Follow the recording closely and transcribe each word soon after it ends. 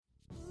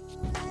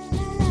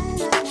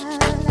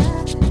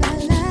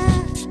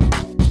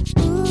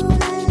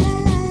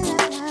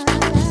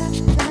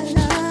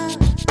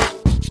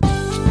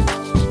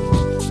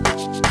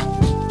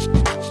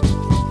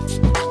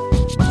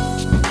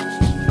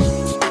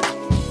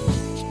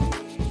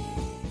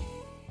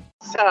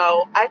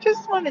So I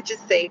just wanted to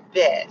say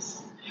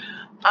this.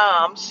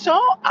 So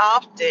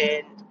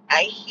often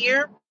I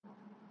hear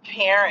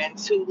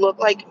parents who look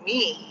like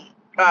me,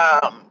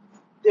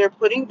 they're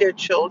putting their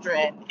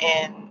children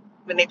in,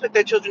 when they put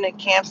their children in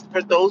camps,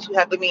 for those who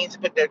have the means to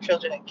put their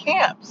children in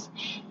camps,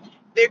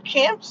 their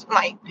camps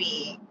might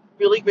be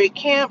really great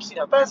camps,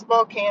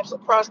 basketball camps,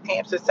 lacrosse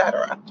camps,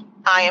 etc.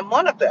 I am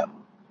one of them.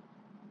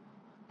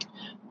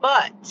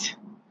 But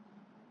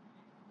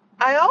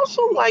I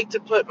also like to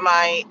put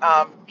my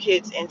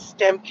kids in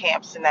STEM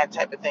camps and that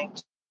type of thing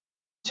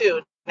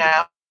too.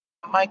 Now,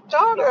 my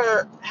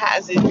daughter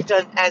hasn't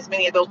done as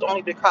many of those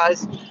only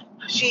because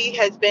she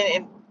has been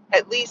in,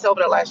 at least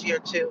over the last year or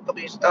two,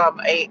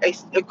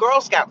 a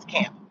Girl Scouts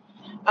camp.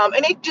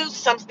 And they do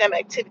some STEM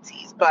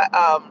activities, but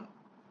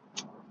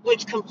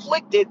which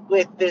conflicted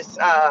with this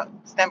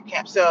STEM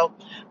camp. So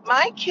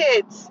my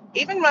kids,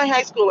 even my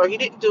high schooler, he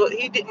didn't do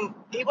it.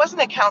 He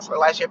wasn't a counselor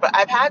last year, but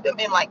I've had them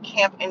in like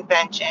Camp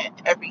Invention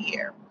every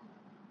year.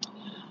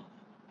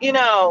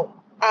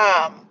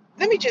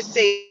 Let me just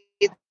say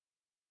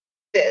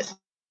this.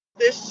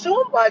 There's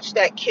so much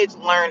that kids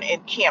learn in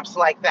camps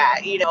like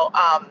that,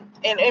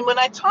 and when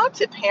I talk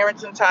to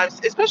parents sometimes,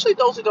 especially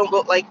those who don't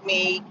look like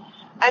me,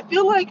 I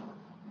feel like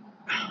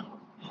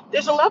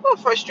there's a level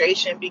of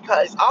frustration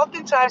because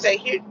oftentimes I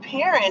hear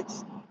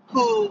parents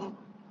who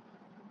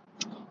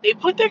they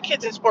put their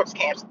kids in sports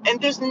camps,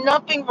 and there's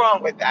nothing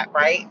wrong with that,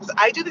 right? 'Cause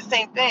I do the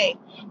same thing,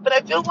 but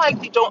I feel like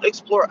we don't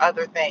explore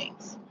other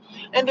things.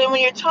 And then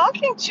when you're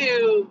talking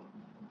to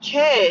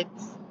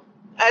kids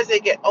as they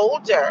get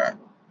older,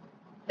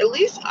 at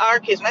least our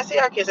kids, when I say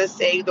our kids, I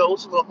say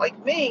those who look like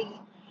me,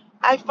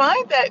 I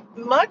find that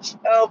much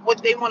of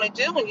what they want to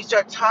do when you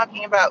start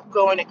talking about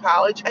going to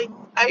college,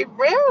 I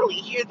rarely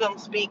hear them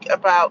speak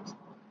about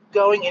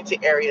going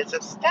into areas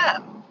of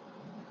STEM.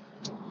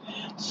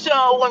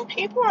 So when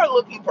people are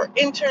looking for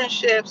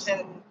internships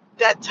and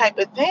that type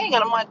of thing,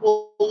 and I'm like,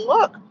 well,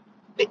 look,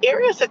 the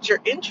areas that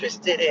you're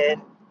interested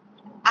in,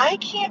 I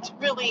can't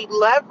really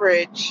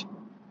leverage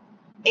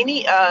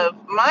any of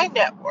my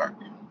network.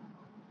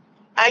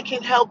 I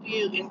can help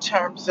you in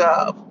terms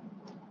of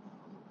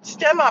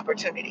STEM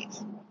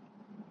opportunities.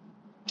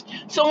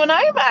 So when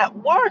I'm at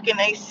work and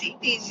I see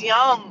these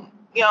young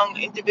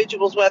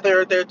individuals,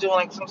 whether they're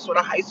doing some sort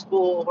of high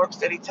school work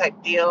study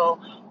type deal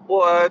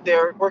or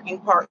they're working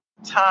part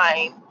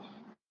time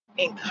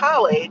in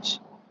college,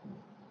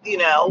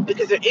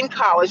 because they're in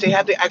college, they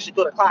have to actually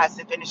go to class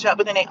and finish up,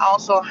 but then they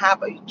also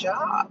have a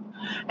job.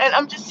 And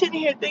I'm just sitting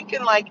here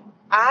thinking like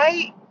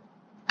I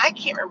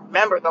can't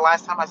remember the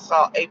last time I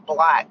saw a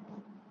black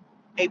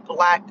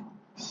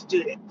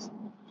student.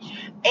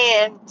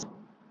 And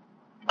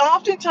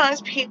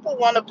oftentimes people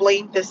want to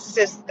blame the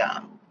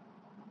system.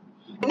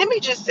 And let me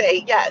just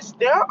say, yes,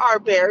 there are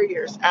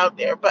barriers out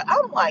there, but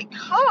I'm like,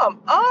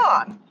 come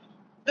on.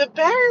 The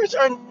barriers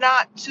are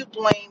not to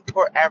blame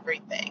for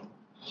everything.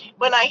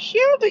 When I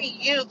hear the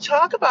youth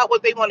talk about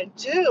what they want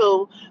to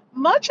do,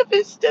 much of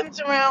it stems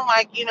around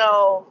like,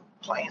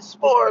 playing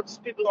sports.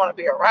 People want to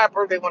be a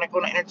rapper. They want to go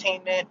to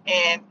entertainment.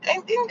 And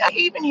I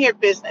even hear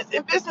business.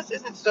 And business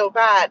isn't so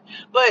bad.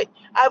 But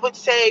I would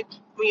say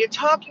when you're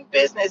talking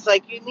business,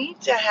 like you need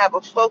to have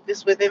a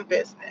focus within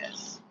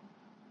business.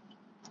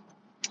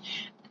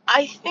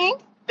 I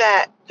think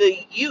that the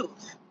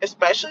youth,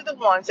 especially the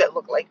ones that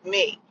look like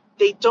me,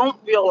 they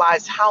don't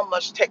realize how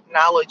much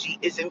technology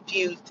is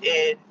infused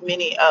in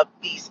many of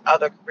these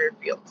other career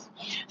fields.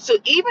 So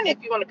even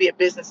if you want to be a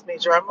business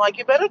major, I'm like,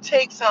 you better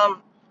take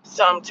some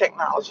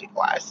technology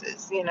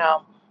classes,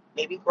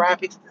 maybe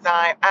graphics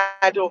design.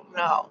 I don't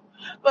know.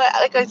 But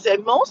like I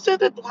said, most of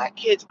the Black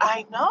kids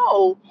I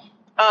know,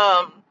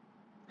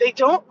 they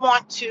don't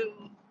want to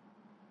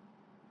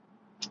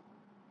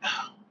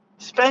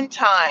spend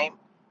time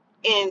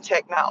in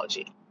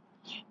technology.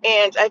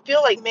 And I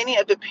feel like many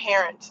of the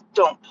parents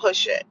don't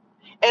push it.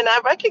 And I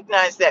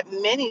recognize that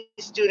many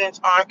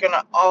students aren't going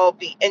to all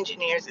be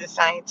engineers and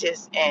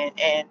scientists and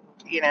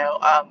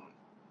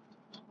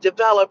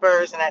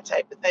developers and that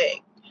type of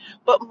thing.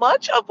 But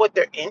much of what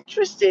they're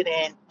interested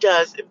in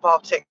does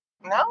involve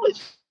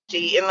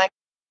technology. And like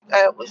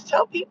I always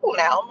tell people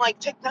now, I'm like,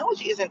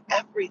 technology isn't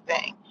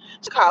everything.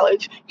 To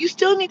college, you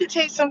still need to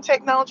take some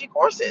technology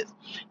courses.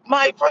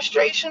 My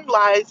frustration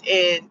lies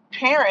in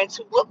parents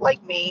who look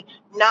like me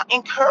not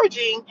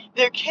encouraging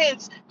their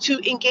kids to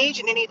engage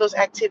in any of those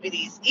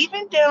activities,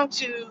 even down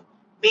to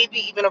maybe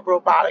even a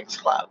robotics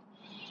club.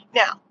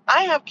 Now,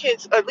 I have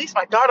kids, or at least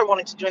my daughter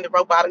wanted to join the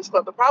robotics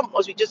club. The problem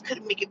was we just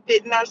couldn't make it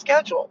fit in our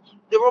schedule.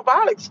 The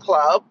robotics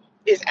club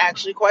is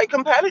actually quite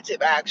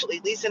competitive, actually,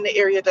 at least in the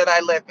area that I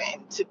live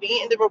in. To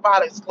be in the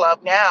robotics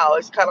club now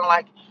is kind of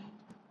like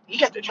you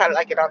have to try to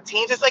like get on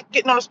teams. It's like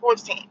getting on a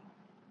sports team.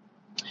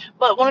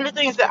 But one of the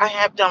things that I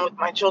have done with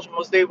my children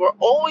was they were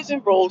always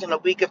enrolled in a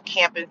week of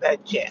camp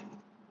invention.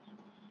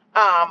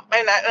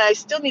 And I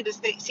still need to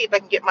see if I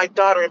can get my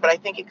daughter in, but I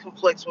think it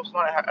conflicts with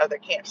one of her other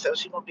camps, so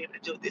she won't be able to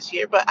do it this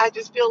year. But I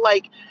just feel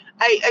like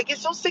I get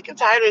so sick and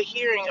tired of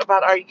hearing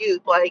about our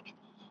youth, like,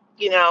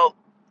 you know,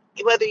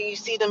 whether you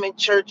see them in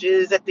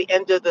churches at the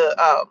end of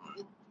the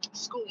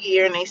school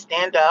year and they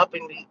stand up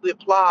and we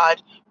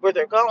applaud where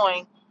they're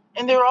going.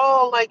 And they're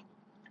all like,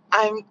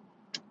 I'm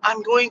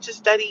going to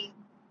study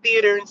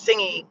theater and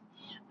singing.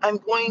 I'm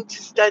going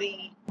to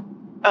study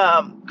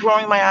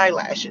growing my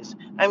eyelashes.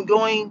 I'm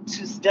going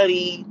to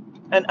study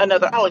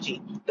another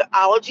ology. The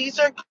ologies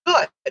are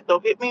good,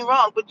 don't get me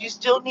wrong, but you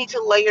still need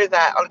to layer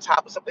that on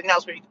top of something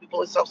else where you can be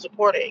fully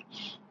self-supporting.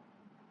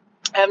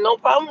 I have no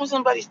problem with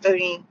somebody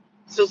studying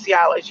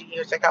sociology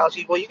or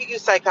psychology. Well, you can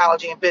use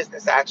psychology in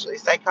business, actually.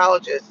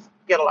 Psychologists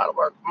get a lot of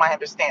work, from my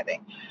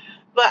understanding.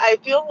 But I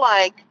feel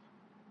like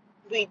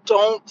we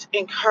don't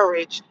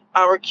encourage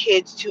our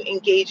kids to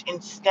engage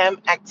in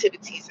STEM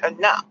activities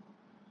enough.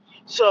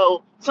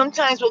 So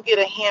sometimes we'll get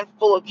a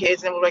handful of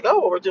kids and we're like,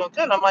 oh, well, we're doing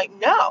good. And I'm like,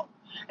 no.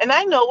 And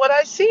I know what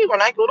I see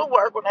when I go to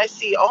work, when I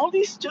see all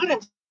these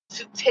students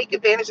who take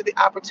advantage of the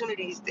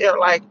opportunities. They're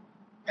like,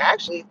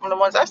 actually, from the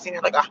ones I've seen,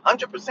 they're like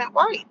 100%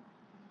 white.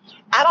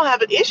 I don't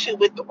have an issue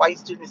with the white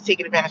students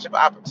taking advantage of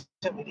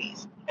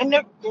opportunities. And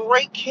they're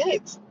great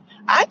kids.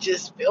 I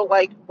just feel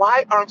like,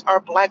 why aren't our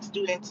black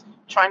students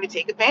trying to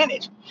take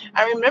advantage?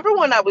 I remember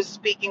when I was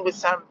speaking with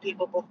some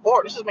people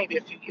before, this was maybe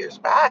a few years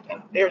back,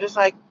 and they were just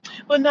like,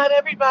 well, not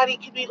everybody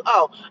can be,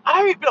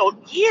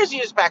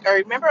 years back, I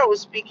remember I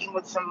was speaking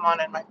with someone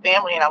in my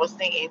family, and I was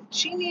thinking,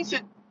 she needs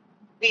to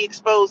be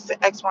exposed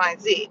to X, Y,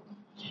 and Z.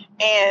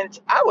 And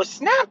I was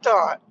snapped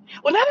on.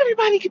 Well, not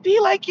everybody could be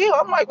like you.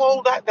 I'm like,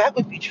 well, that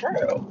would be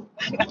true.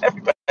 Not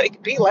everybody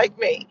could be like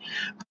me.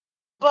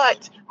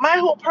 But my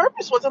whole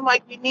purpose was, I'm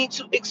like, we need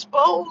to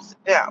expose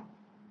them.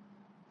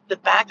 The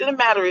fact of the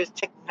matter is,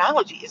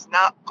 technology is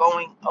not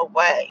going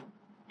away.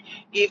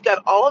 You've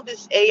got all of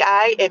this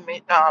AI, and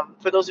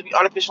for those of you,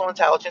 artificial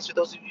intelligence, for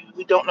those of you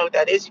who don't know what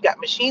that is, you got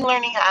machine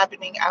learning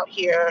happening out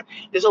here.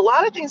 There's a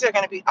lot of things that are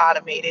going to be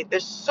automated.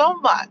 There's so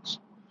much.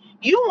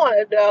 You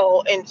want to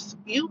know, and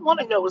you want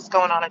to know what's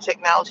going on in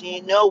technology.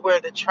 You know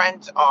where the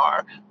trends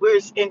are.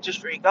 Where's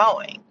industry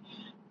going?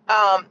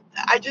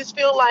 I just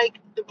feel like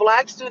the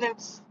black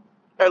students,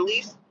 or at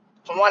least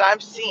from what I'm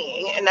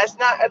seeing, and that's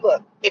not,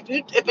 look, if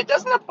it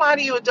doesn't apply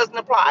to you, it doesn't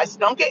apply. So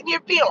don't get in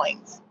your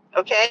feelings,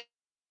 okay?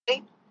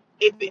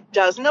 If it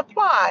doesn't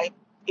apply,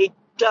 it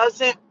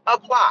doesn't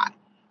apply.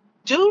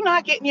 Do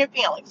not get in your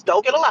feelings.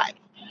 Don't get a life.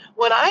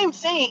 What I am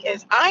saying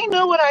is, I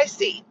know what I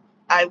see.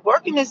 I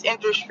work in this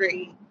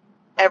industry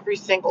every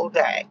single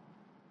day.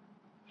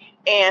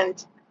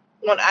 And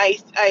when I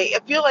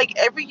feel like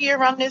every year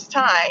around this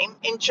time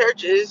in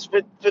churches,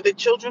 for the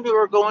children who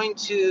are going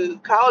to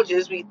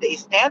colleges, they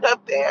stand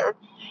up there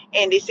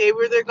and they say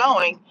where they're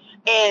going.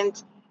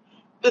 And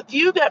the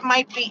few that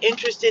might be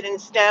interested in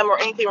STEM or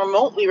anything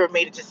remotely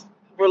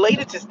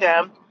related to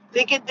STEM,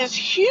 they get this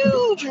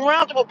huge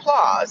round of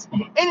applause.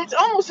 And it's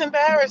almost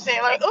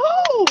embarrassing. Like,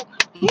 oh,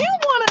 you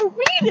want to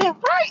read and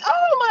write?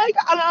 Oh my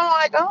God. And I'm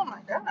like, oh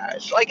my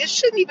gosh. Like, it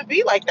shouldn't even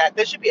be like that.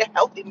 There should be a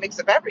healthy mix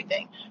of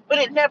everything. But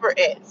it never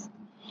is.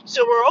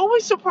 So we're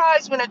always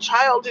surprised when a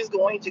child is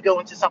going to go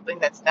into something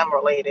that's STEM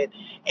related.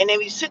 And then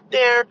we sit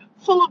there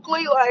full of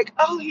glee, like,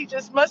 oh, he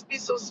just must be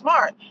so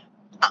smart.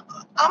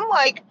 I'm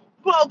like,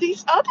 well,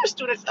 these other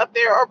students up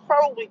there are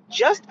probably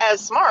just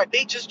as smart.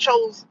 They just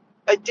chose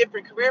a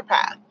different career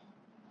path.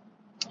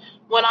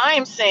 What I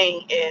am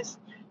saying is,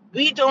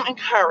 we don't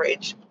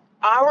encourage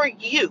our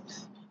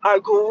youth, our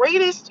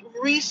greatest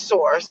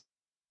resource,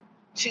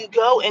 to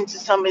go into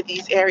some of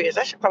these areas.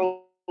 I should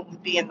probably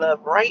be in the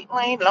right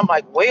lane, and I'm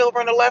like way over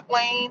in the left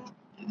lane,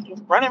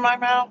 running my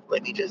mouth.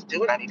 Let me just do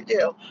what I need to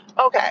do.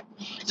 Okay.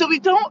 So we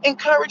don't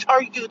encourage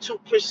our youth to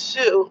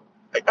pursue,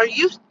 our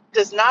youth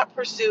does not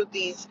pursue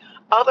these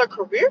other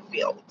career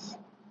fields.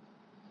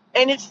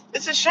 And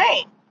it's a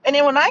shame. And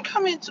then when I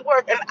come into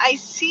work and I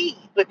see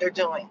what they're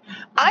doing,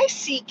 I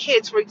see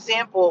kids, for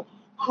example,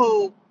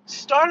 who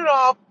started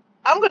off,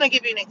 I'm going to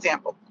give you an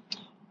example.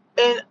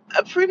 In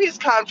a previous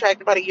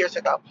contract about a year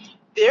ago,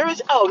 there is,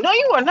 oh, no,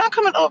 you are not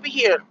coming over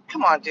here.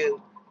 Come on,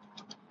 dude.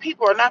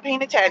 People are not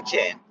paying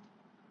attention.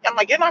 I'm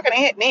like, you're not going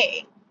to hit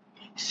me.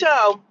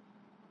 So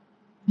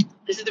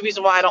this is the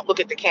reason why I don't look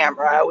at the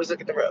camera. I always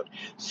look at the road.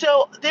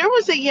 So there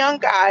was a young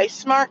guy,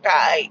 smart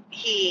guy.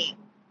 He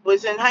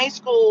was in high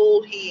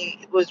school.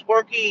 He was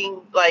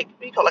working, like, what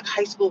do you call it,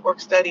 high school work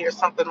study or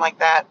something like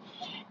that.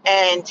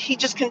 And he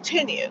just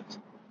continued.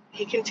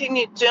 He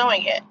continued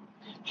doing it.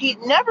 He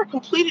never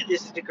completed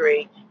his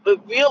degree,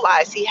 but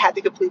realized he had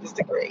to complete his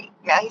degree.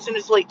 Now he's in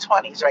his late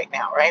 20s right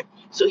now, right?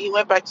 So he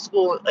went back to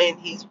school and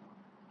he's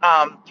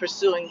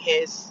pursuing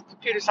his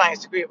computer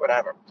science degree or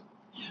whatever.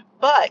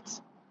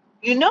 But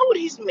you know what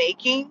he's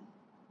making?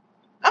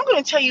 I'm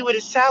going to tell you what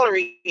his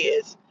salary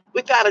is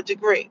without a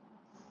degree.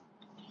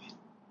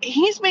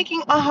 He's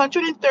making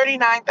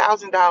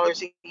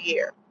 $139,000 a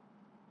year.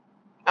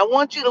 I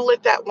want you to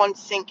let that one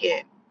sink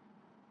in.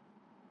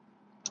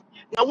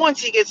 Now,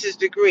 once he gets his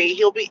degree,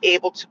 he'll be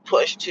able to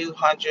push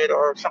 200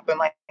 or something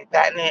like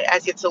that. And then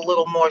as he gets a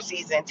little more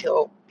seasoned,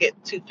 he'll get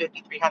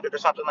 250, 300 or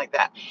something like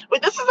that.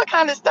 But this is the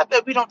kind of stuff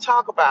that we don't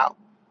talk about.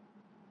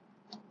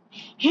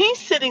 He's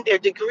sitting there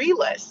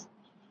degreeless,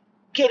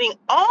 getting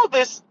all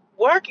this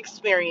work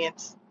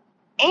experience,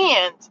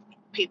 and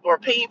people are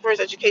paying for his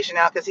education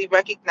now because he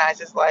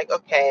recognizes, like,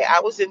 okay,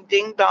 I was in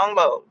ding dong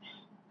mode.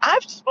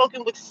 I've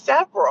spoken with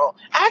several.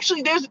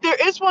 Actually, there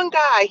is one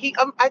guy.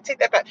 I take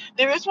that back.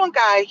 There is one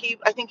guy.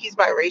 I think he's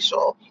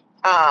biracial,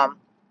 and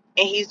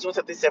he's doing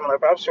something similar.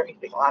 But I'm sure he's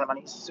making a lot of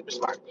money. He's super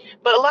smart.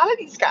 But a lot of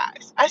these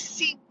guys, I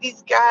see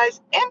these guys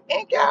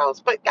and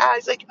gals, but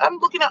guys, like, I'm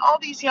looking at all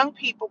these young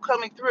people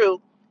coming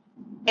through,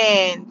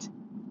 and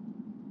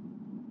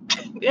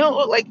they don't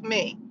look like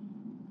me.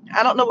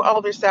 I don't know what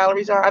all their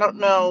salaries are. I don't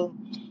know,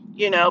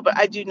 but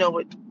I do know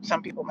what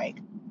some people make.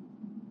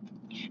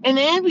 And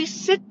then we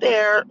sit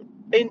there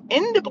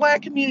in the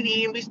Black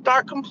community and we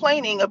start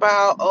complaining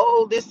about,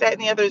 oh, this, that,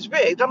 and the other is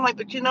rigged. I'm like,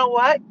 but you know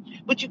what?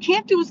 What you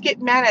can't do is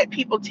get mad at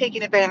people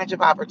taking advantage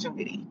of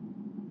opportunity.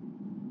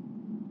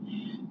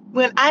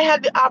 When I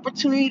had the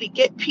opportunity to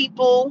get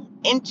people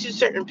into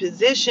certain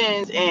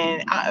positions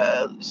and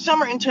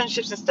summer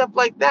internships and stuff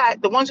like that,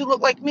 the ones who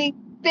look like me,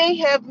 they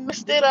have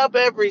messed it up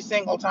every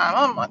single time.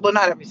 I'm like, well,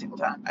 not every single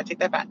time. I take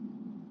that back.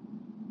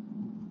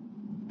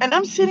 And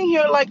I'm sitting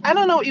here like, I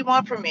don't know what you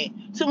want from me.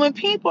 So when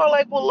people are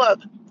like, well, look,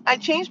 I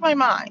changed my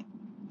mind.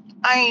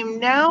 I am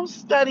now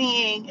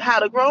studying how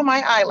to grow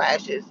my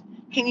eyelashes.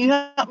 Can you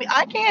help me?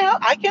 I can't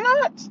help. I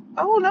cannot.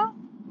 Oh, no.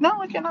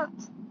 No, I cannot.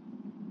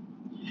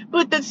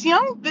 But this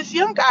young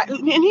guy,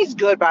 and he's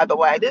good, by the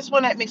way. This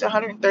one that makes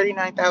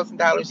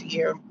 $139,000 a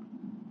year,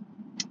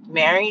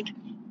 married,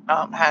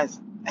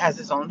 has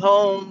his own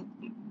home,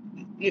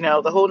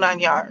 the whole 9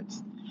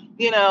 yards.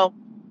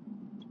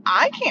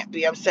 I can't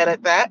be upset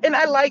at that. And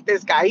I like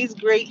this guy. He's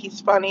great.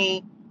 He's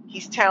funny.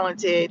 He's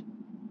talented.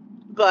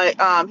 But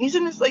he's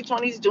in his late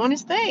 20s doing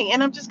his thing.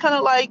 And I'm just kind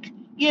of like,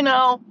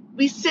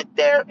 we sit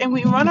there and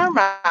we run our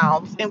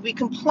mouths and we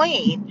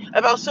complain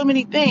about so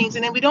many things.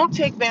 And then we don't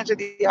take advantage of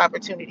the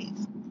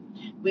opportunities.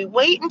 We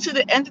wait until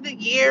the end of the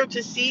year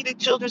to see the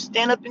children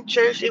stand up in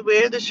church and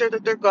wear the shirt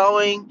that they're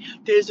going.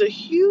 There's a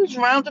huge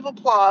round of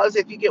applause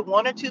if you get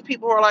one or two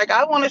people who are like,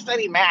 I want to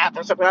study math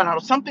or something. I don't know,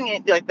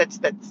 something like that's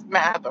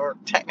math or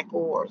technical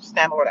or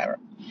STEM or whatever.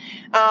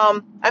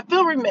 I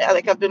feel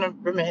like I've been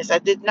remiss. I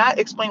did not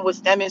explain what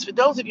STEM is. For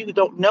those of you who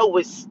don't know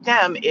what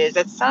STEM is,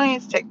 that's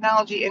science,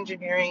 technology,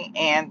 engineering,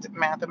 and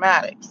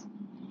mathematics.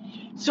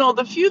 So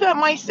the few that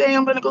might say,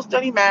 I'm going to go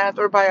study math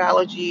or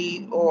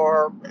biology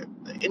or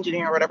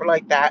engineering or whatever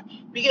like that,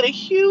 we get a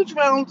huge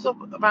round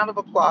of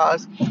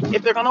applause.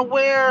 If they're going to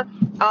wear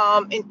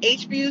an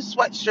HBU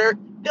sweatshirt,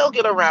 they'll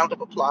get a round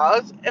of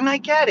applause. And I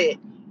get it.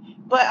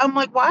 But I'm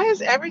like, why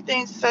is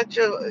everything such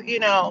a,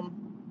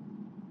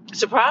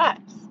 surprise?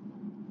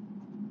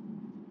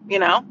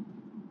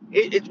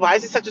 Why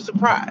is it such a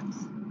surprise?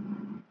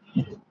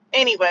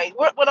 Anyway,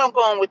 what I'm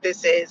going with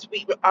this is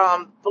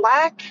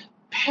Black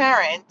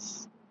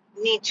parents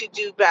need to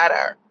do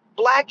better.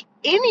 Black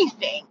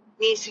anything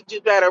needs to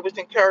do better with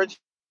encouraging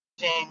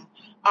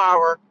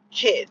our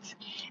kids.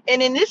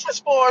 And then this is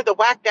for the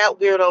whacked out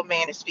weirdo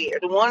manosphere,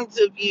 the ones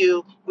of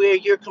you where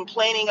you're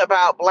complaining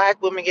about Black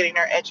women getting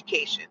their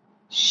education.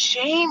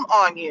 Shame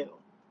on you.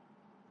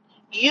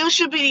 You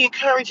should be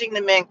encouraging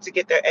the men to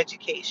get their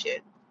education.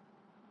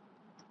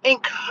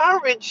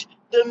 Encourage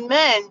the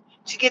men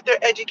to get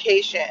their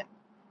education.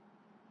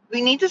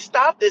 We need to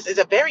stop this. It's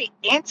a very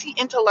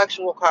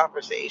anti-intellectual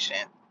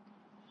conversation.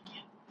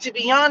 To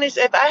be honest,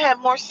 if I had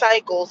more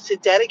cycles to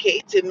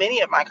dedicate to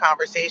many of my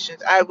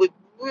conversations, I would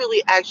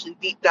really actually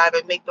deep dive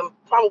and make them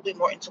probably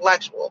more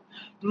intellectual.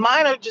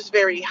 Mine are just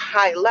very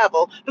high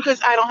level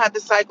because I don't have the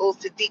cycles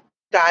to deep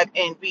dive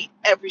and read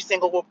every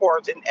single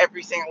report and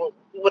every single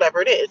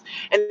whatever it is.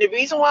 And the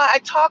reason why I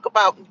talk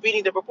about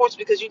reading the reports,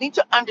 because you need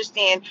to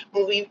understand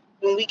when we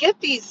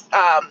get these,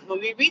 when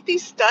we read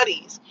these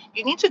studies,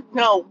 you need to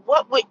know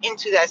what went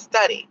into that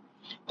study.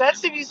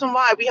 That's the reason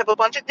why we have a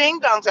bunch of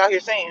ding-dongs out here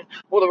saying,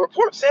 well, the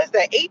report says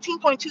that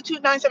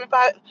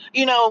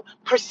 18.22975,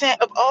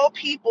 percent of all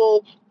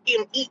people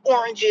eat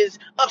oranges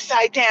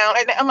upside down.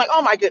 And I'm like,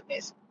 oh my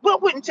goodness,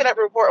 what went into that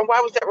report and why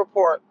was that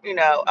report,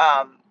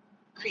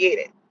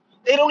 created?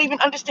 They don't even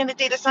understand the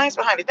data science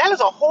behind it. That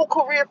is a whole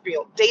career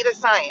field, data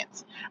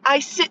science. I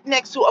sit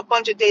next to a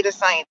bunch of data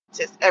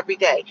scientists every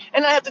day,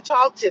 and I have to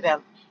talk to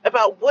them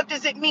about what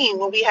does it mean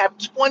when we have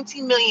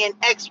 20 million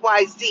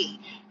XYZ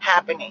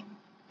happening.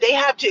 They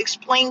have to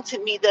explain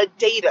to me the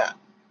data,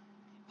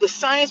 the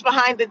science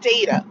behind the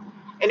data.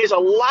 And there's a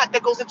lot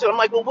that goes into it. I'm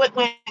like, well, what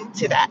went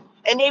into that?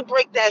 And they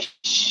break that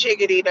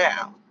shiggity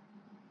down.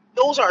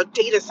 Those are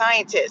data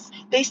scientists.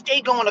 They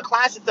stay going to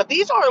classes. So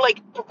these are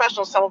like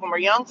professionals. Some of them are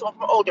young, some of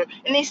them are older.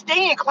 And they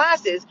stay in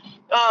classes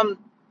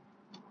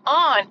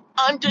on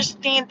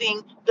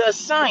understanding the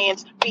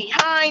science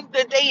behind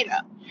the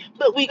data.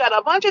 But we got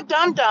a bunch of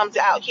dum-dums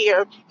out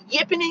here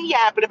yipping and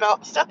yapping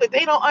about stuff that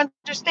they don't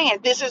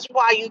understand. This is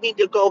why you need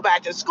to go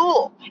back to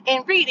school.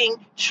 And reading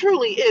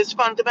truly is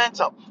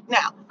fundamental.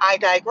 Now, I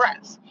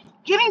digress.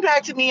 Getting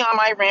back to me on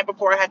my rant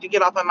before I had to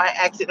get off on my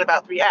exit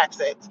about 3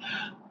 exits.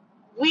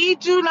 We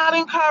do not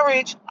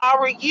encourage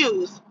our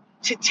youth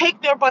to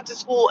take their butt to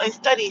school and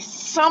study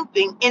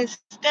something in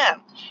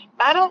STEM.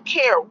 I don't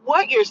care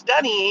what you're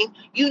studying,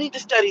 you need to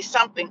study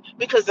something,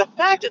 because the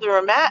fact of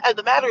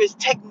the matter is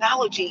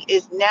technology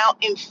is now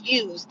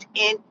infused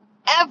in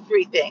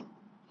everything.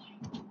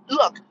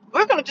 Look,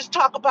 we're going to just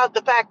talk about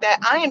the fact that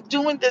I am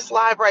doing this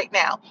live right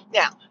now.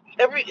 Now,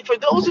 for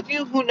those of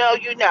you who know,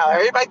 you know,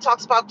 everybody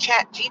talks about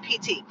Chat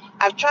GPT.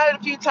 I've tried it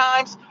a few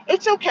times.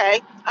 It's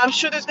okay. I'm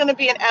sure there's going to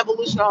be an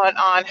evolution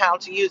on how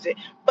to use it,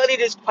 but it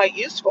is quite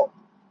useful.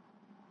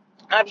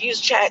 I've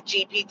used Chat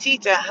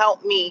GPT to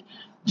help me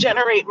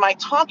generate my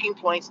talking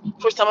points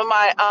for some of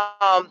my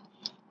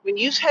when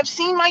you have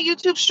seen my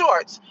YouTube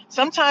shorts,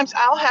 sometimes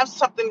I'll have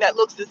something that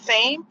looks the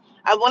same.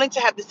 I want it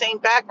to have the same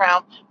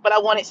background, but I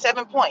wanted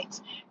 7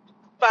 points,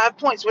 5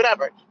 points,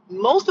 whatever.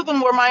 Most of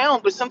them were my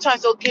own, but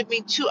sometimes they'll give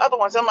me 2 other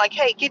ones. I'm like,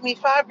 hey, give me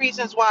 5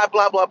 reasons why,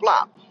 blah, blah,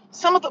 blah.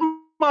 Some of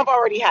them I've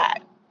already had.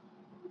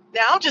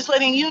 Now, I'm just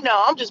letting you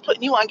know, I'm just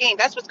putting you on game.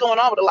 That's what's going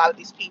on with a lot of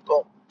these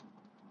people.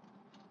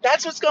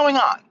 That's what's going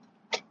on.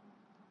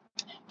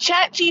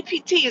 Chat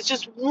GPT is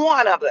just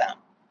one of them.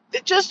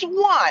 Just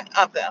one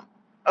of them.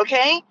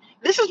 Okay?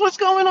 This is what's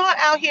going on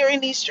out here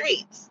in these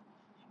streets.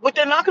 What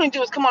they're not going to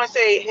do is come on and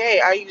say, hey,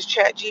 I use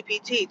Chat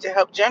GPT to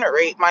help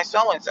generate my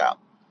so-and-so.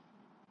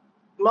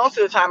 Most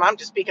of the time, I'm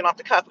just speaking off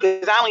the cuff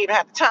because I don't even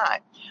have the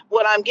time.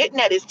 What I'm getting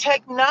at is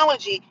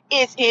technology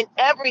is in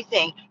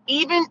everything,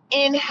 even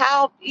in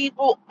how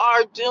people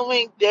are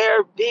doing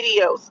their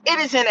videos. It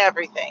is in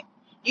everything.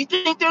 You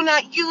think they're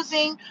not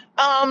using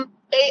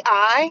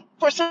AI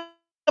for some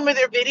of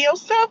their video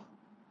stuff?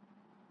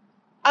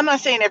 I'm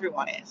not saying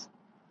everyone is.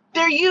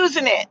 They're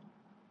using it.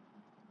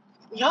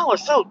 Y'all are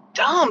so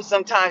dumb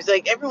sometimes.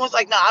 Like, everyone's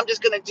like, no, I'm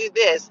just going to do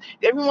this.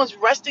 Everyone's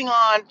resting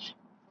on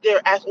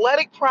their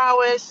athletic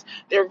prowess.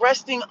 They're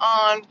resting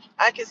on,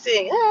 I can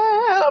sing.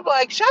 I'm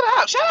like, shut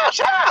up, shut up,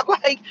 shut up.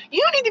 Like,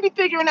 you need to be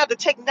figuring out the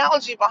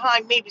technology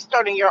behind maybe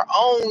starting your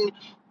own,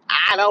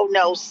 I don't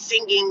know,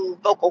 singing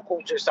vocal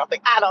coach or something.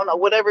 I don't know,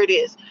 whatever it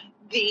is.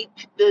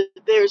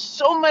 There's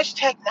so much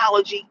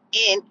technology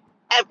in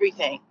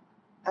everything.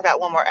 I got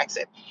one more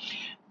exit.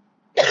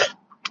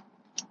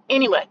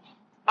 Anyway,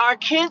 our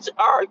kids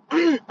are,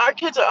 I'm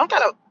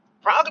kind of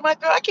proud of my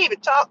throat. I can't even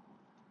talk.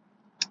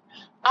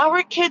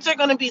 Our kids are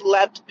going to be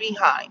left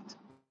behind.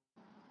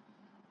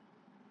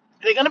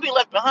 They're going to be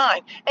left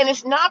behind. And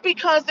it's not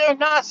because they're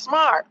not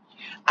smart.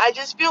 I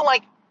just feel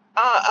like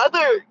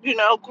other,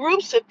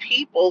 groups of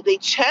people, they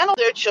channel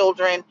their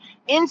children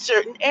in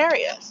certain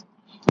areas.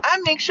 I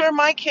make sure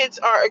my kids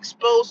are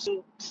exposed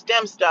to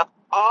STEM stuff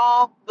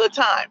all the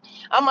time.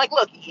 I'm like,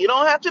 look, you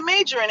don't have to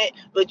major in it,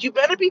 but you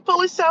better be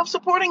fully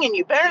self-supporting, and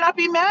you better not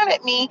be mad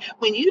at me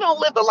when you don't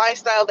live the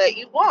lifestyle that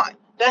you want.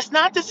 That's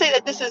not to say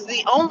that this is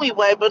the only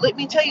way, but let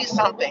me tell you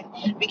something.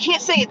 We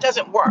can't say it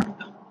doesn't work.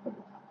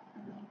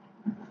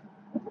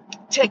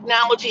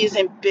 Technology is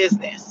in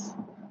business.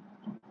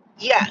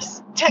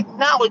 Yes,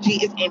 technology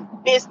is in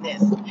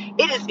business.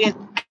 It is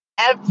in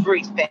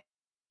everything.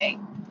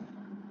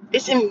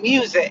 It's in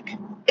music.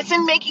 It's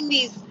in making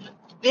these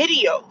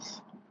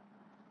videos.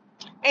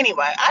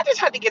 Anyway, I just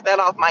had to get that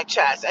off my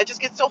chest. I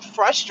just get so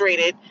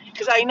frustrated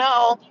because I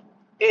know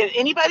in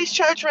anybody's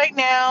church right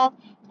now,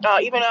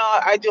 even though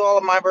I do all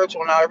of my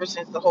virtual now ever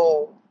since the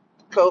whole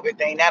COVID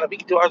thing, now that we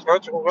can do ours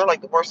virtual, we're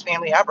like the worst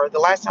family ever. The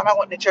last time I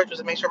went to church was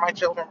to make sure my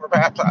children were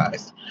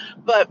baptized.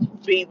 But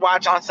we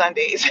watch on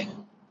Sundays.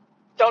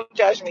 Don't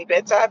judge me,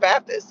 Bedside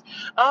Baptist.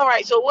 All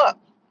right, so look,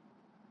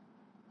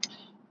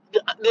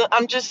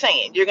 I'm just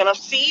saying, you're going to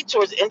see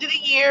towards the end of the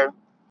year,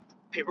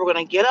 people are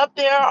going to get up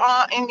there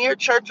in your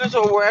churches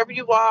or wherever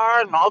you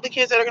are, and all the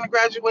kids that are going to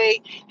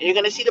graduate, and you're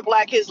going to see the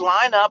black kids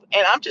line up,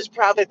 and I'm just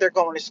proud that they're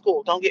going to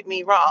school. Don't get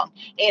me wrong.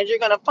 And you're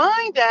going to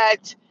find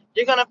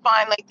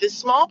like this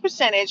small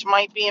percentage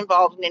might be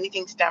involved in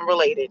anything STEM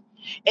related.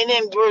 And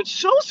then we're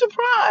so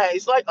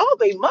surprised, like, oh,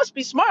 they must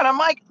be smart. I'm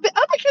like, the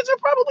other kids are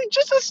probably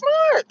just as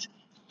smart,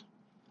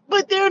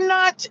 but they're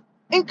not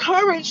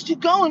encouraged to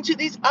go into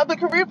these other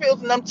career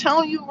fields. And I'm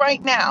telling you right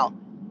now,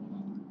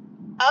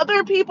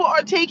 other people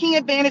are taking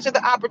advantage of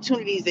the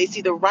opportunities. They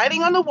see the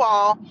writing on the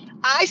wall.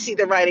 I see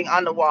the writing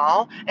on the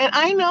wall, and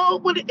I know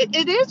what it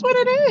is what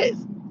it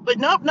is. But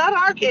nope, not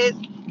our kids.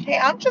 Hey,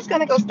 I'm just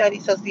going to go study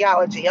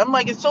sociology. I'm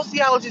like,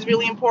 sociology is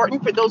really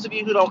important. For those of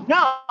you who don't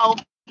know,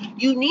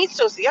 you need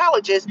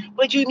sociologists,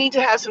 but you need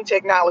to have some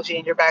technology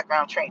in your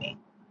background training.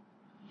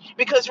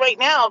 Because right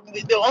now,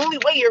 the only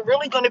way you're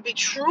really going to be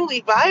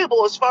truly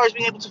viable as far as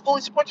being able to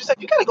fully support yourself,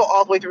 you got to go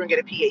all the way through and get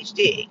a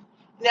PhD.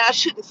 Now, I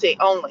shouldn't say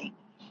only.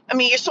 I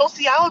mean, your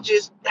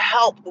sociologists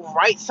help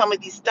write some of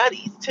these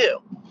studies too.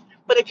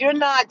 But if you're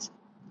not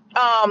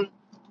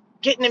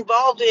getting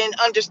involved in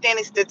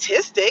understanding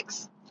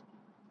statistics,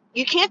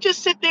 you can't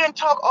just sit there and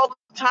talk all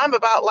the time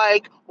about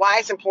like why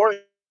it's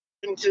important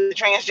to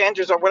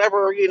transgenders or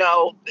whatever,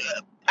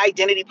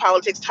 identity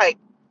politics type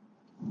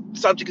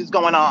subject is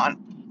going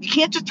on. You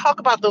can't just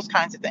talk about those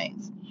kinds of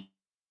things.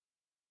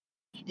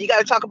 You got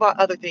to talk about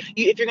other things.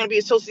 If you're going to be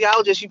a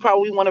sociologist, you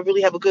probably want to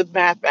really have a good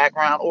math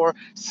background or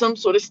some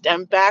sort of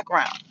STEM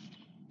background.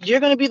 you're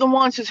going to be the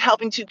ones who's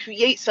helping to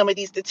create some of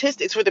these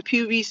statistics for the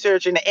Pew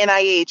Research and the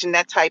NIH and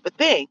that type of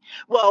thing.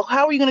 Well,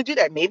 how are you going to do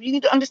that? Maybe you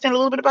need to understand a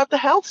little bit about the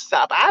health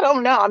stuff. I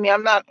don't know. I mean,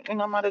 I'm not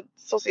a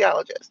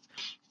sociologist.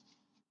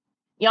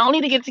 Y'all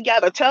need to get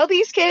together. Tell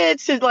these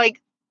kids to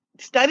like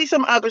study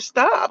some other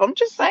stuff. I'm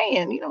just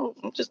saying,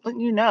 I'm just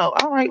letting you know.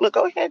 All right, look,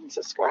 go ahead and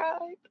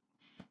subscribe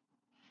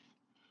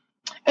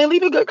and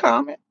leave a good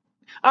comment.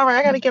 All right,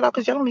 I got to get off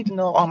because y'all don't need to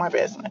know all my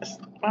business.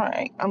 All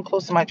right, I'm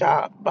close to my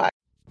job. Bye.